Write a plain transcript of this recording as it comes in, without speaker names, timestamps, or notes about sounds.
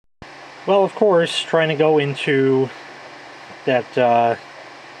Well, of course, trying to go into that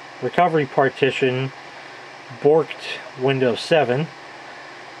recovery partition borked Windows 7,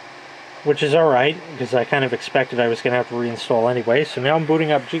 which is alright, because I kind of expected I was going to have to reinstall anyway. So now I'm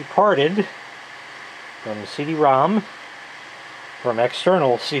booting up GPartEd from CD-ROM, from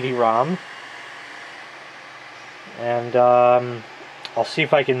external CD-ROM, and I'll see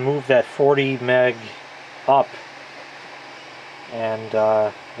if I can move that 40 meg up, and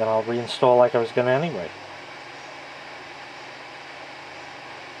then I'll reinstall like I was going to anyway.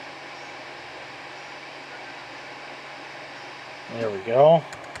 There we go.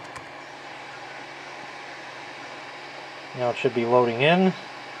 Now it should be loading in.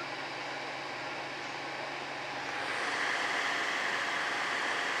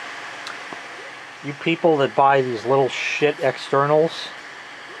 You people that buy these little shit externals,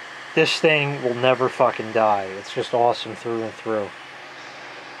 this thing will never fucking die. It's just awesome through and through.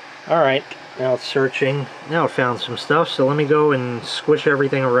 Alright, now it's searching. Now it found some stuff, so let me go and squish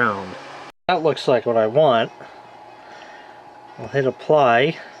everything around. That looks like what I want. I'll hit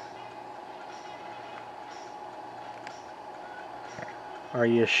apply. Are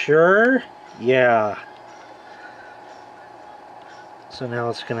you sure? Yeah. So now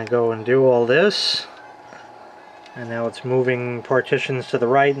it's going to go and do all this. And now it's moving partitions to the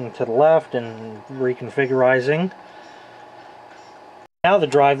right and to the left and reconfiguring. Now the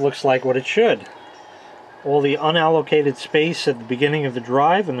drive looks like what it should. All the unallocated space at the beginning of the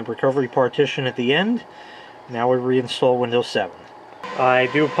drive and the recovery partition at the end. Now we reinstall Windows 7. I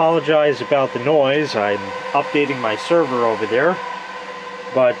do apologize about the noise. I'm updating my server over there.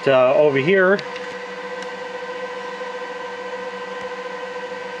 But over here,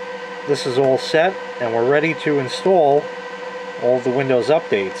 this is all set and we're ready to install all the Windows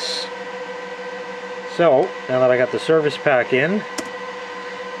updates. So, now that I got the service pack in,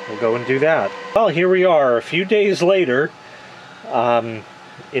 we'll go and do that. Well, here we are, a few days later.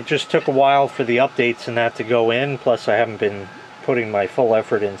 It just took a while for the updates and that to go in, plus I haven't been putting my full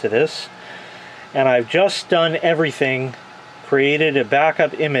effort into this. And I've just done everything, created a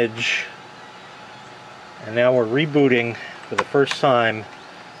backup image, and now we're rebooting for the first time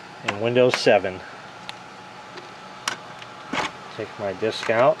in Windows 7. Take my disk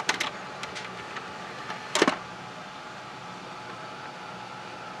out.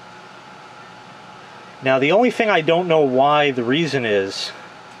 Now the only thing I don't know why the reason is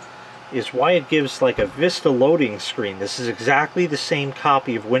why it gives like a Vista loading screen. This is exactly the same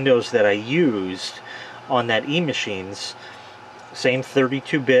copy of Windows that I used on that Eee machines. Same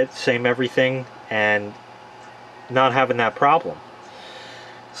 32-bit, same everything, and not having that problem.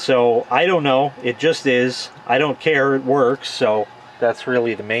 So I don't know, it just is. I don't care, it works, so that's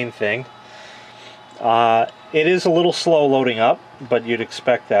really the main thing. It is a little slow loading up, but you'd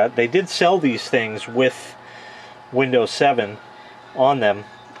expect that. They did sell these things with Windows 7 on them,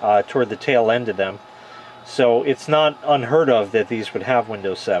 toward the tail end of them. So it's not unheard of that these would have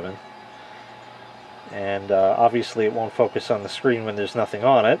Windows 7. And obviously it won't focus on the screen when there's nothing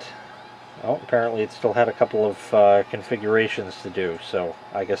on it. Oh, apparently it still had a couple of configurations to do, so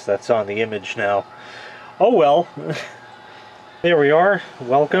I guess that's on the image now. Oh well. There we are.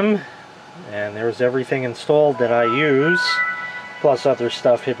 Welcome. And there's everything installed that I use, plus other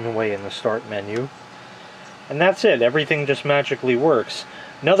stuff hidden away in the start menu. And that's it. Everything just magically works.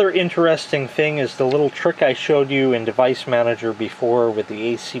 Another interesting thing is the little trick I showed you in Device Manager before with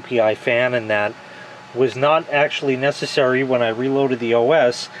the ACPI fan, and that was not actually necessary when I reloaded the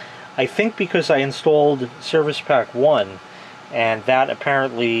OS. I think because I installed Service Pack 1, and that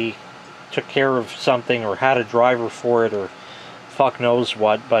apparently took care of something or had a driver for it or fuck knows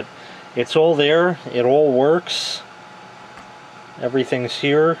what, but it's all there, it all works, everything's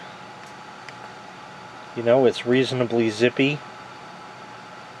here. You know, it's reasonably zippy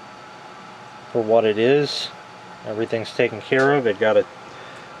for what it is. Everything's taken care of. It got a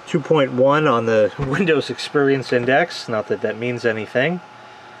 2.1 on the Windows Experience Index, not that that means anything.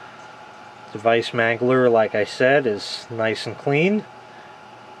 Device Mangler, like I said, is nice and clean.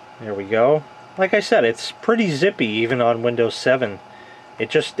 There we go. Like I said, it's pretty zippy even on Windows 7.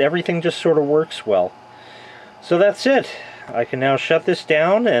 Everything just sort of works well. So that's it. I can now shut this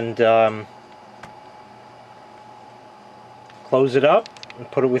down and close it up and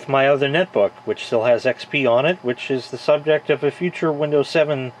put it with my other netbook, which still has XP on it, which is the subject of a future Windows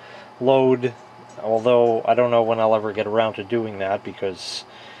 7 load, although I don't know when I'll ever get around to doing that because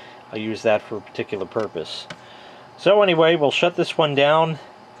I use that for a particular purpose. So anyway, we'll shut this one down.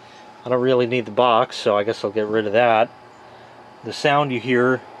 I don't really need the box, so I guess I'll get rid of that. The sound you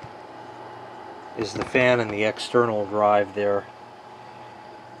hear is the fan and the external drive there.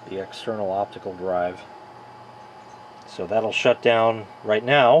 the external optical drive. So that'll shut down right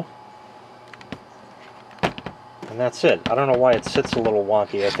now. And that's it. I don't know why it sits a little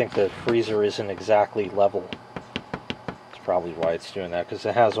wonky. I think the freezer isn't exactly level. That's probably why it's doing that, because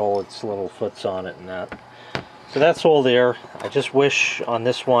it has all its little foots on it and that. So that's all there. I just wish on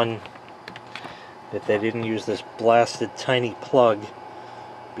this one that they didn't use this blasted tiny plug,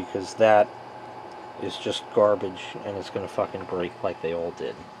 because that is just garbage and it's going to fucking break like they all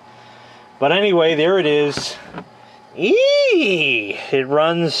did. But anyway, there it is. Eee! It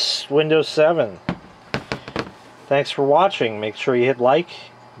runs Windows 7. Thanks for watching. Make sure you hit like,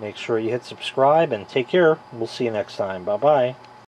 make sure you hit subscribe, and take care. We'll see you next time. Bye-bye.